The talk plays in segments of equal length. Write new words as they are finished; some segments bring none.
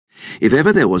If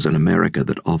ever there was an America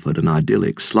that offered an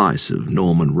idyllic slice of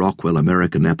Norman Rockwell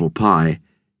American apple pie,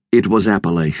 it was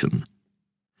Appalachian.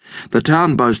 The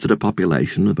town boasted a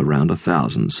population of around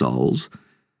 1,000 souls,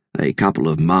 a couple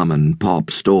of mum-and-pop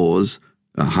stores,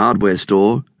 a hardware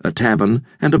store, a tavern,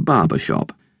 and a barber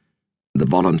shop. The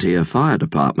volunteer fire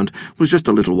department was just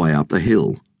a little way up the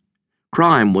hill.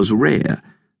 Crime was rare,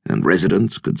 and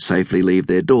residents could safely leave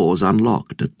their doors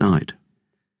unlocked at night.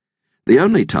 The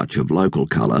only touch of local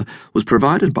colour was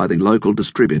provided by the local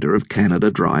distributor of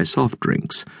Canada Dry soft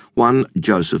drinks, one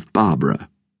Joseph Barbara.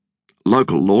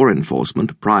 Local law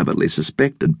enforcement privately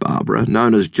suspected Barbara,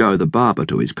 known as Joe the Barber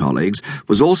to his colleagues,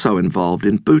 was also involved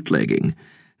in bootlegging,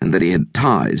 and that he had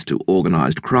ties to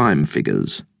organised crime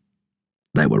figures.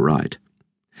 They were right.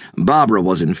 Barbara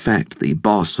was in fact the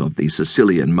boss of the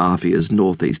Sicilian Mafia's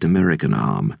Northeast American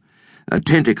arm, a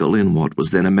tentacle in what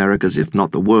was then America's, if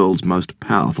not the world's, most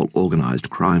powerful organised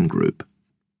crime group.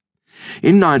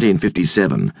 In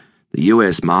 1957, the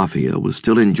US Mafia was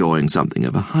still enjoying something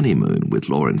of a honeymoon with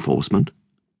law enforcement.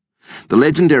 The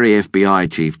legendary FBI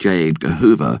chief J. Edgar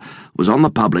Hoover was on the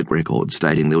public record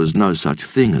stating there was no such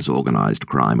thing as organised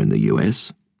crime in the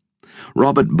US.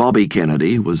 Robert Bobby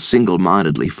Kennedy was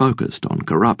single-mindedly focused on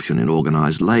corruption in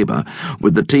organised labour,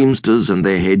 with the Teamsters and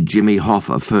their head Jimmy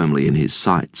Hoffa firmly in his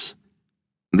sights.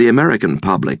 The American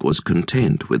public was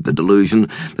content with the delusion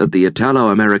that the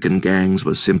Italo-American gangs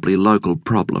were simply local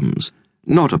problems,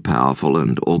 not a powerful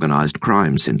and organised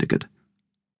crime syndicate.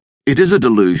 It is a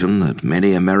delusion that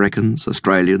many Americans,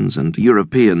 Australians, and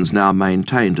Europeans now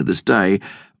maintain to this day,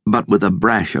 but with a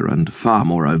brasher and far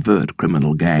more overt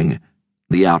criminal gang,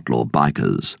 the outlaw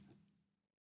bikers.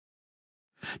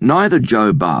 Neither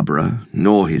Joe Barbara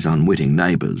nor his unwitting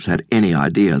neighbours had any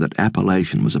idea that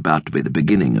Appalachian was about to be the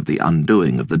beginning of the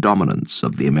undoing of the dominance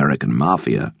of the American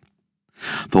Mafia.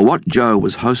 For what Joe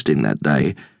was hosting that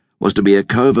day was to be a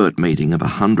covert meeting of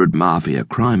 100 Mafia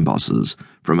crime bosses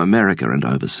from America and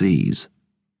overseas.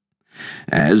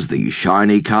 As the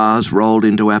shiny cars rolled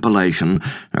into Appalachian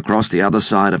across the other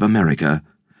side of America,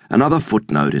 another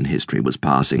footnote in history was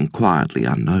passing quietly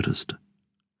unnoticed.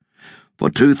 For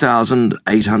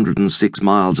 2,806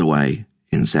 miles away,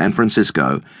 in San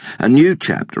Francisco, a new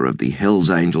chapter of the Hells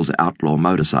Angels outlaw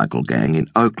motorcycle gang in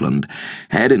Oakland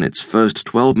had in its first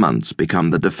 12 months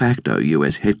become the de facto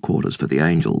US headquarters for the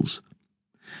Angels.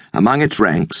 Among its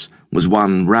ranks was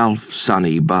one Ralph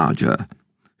Sonny Barger,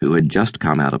 who had just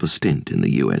come out of a stint in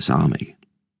the US Army.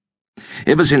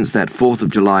 Ever since that 4th of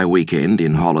July weekend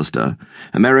in Hollister,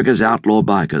 America's outlaw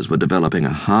bikers were developing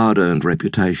a hard-earned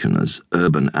reputation as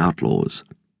urban outlaws.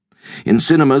 In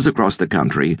cinemas across the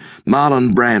country,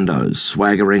 Marlon Brando's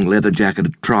swaggering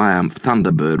leather-jacketed Triumph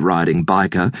Thunderbird-riding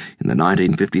biker in the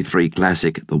 1953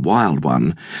 classic The Wild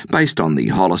One, based on the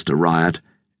Hollister riot,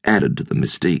 added to the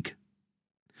mystique.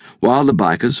 While the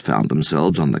bikers found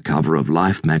themselves on the cover of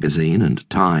Life magazine and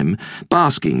Time,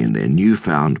 basking in their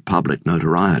newfound public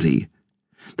notoriety,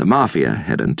 the Mafia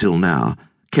had until now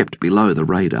kept below the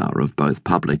radar of both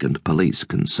public and police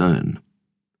concern.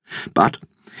 But,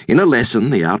 in a lesson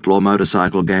the outlaw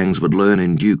motorcycle gangs would learn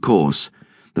in due course,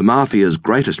 the Mafia's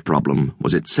greatest problem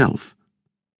was itself.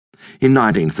 In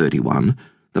 1931,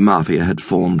 the Mafia had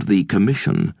formed the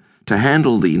Commission to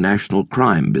handle the national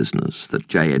crime business that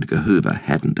J. Edgar Hoover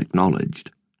hadn't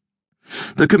acknowledged.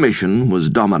 The Commission was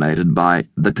dominated by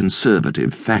the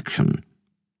conservative faction.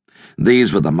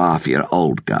 These were the Mafia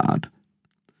old guard.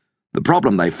 The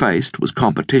problem they faced was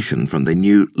competition from the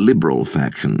new liberal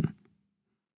faction.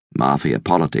 Mafia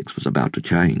politics was about to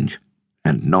change,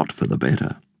 and not for the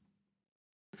better.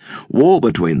 War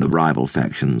between the rival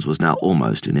factions was now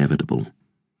almost inevitable,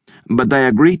 but they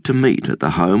agreed to meet at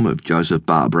the home of Joseph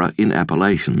Barbara in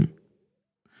Appalachian.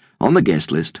 On the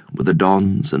guest list were the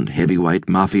dons and heavyweight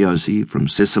mafiosi from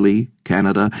Sicily,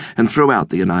 Canada, and throughout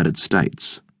the United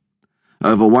States.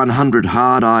 Over 100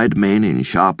 hard-eyed men in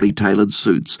sharply tailored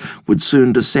suits would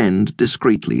soon descend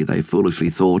discreetly, they foolishly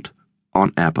thought,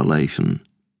 on Appalachian.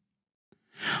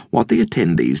 What the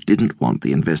attendees didn't want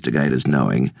the investigators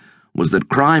knowing was that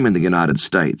crime in the United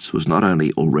States was not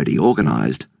only already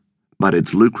organised, but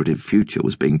its lucrative future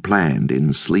was being planned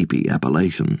in sleepy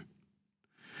Appalachian.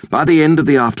 By the end of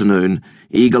the afternoon,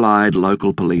 eagle-eyed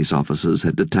local police officers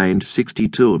had detained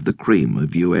 62 of the cream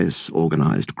of US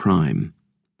organised crime.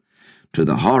 To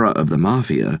the horror of the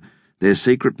Mafia, their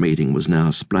secret meeting was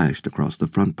now splashed across the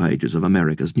front pages of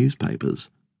America's newspapers.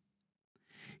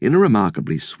 In a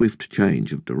remarkably swift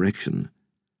change of direction,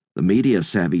 the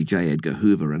media-savvy J. Edgar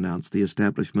Hoover announced the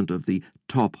establishment of the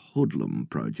Top Hoodlum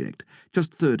Project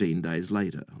just 13 days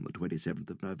later, on the 27th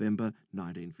of November,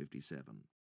 1957.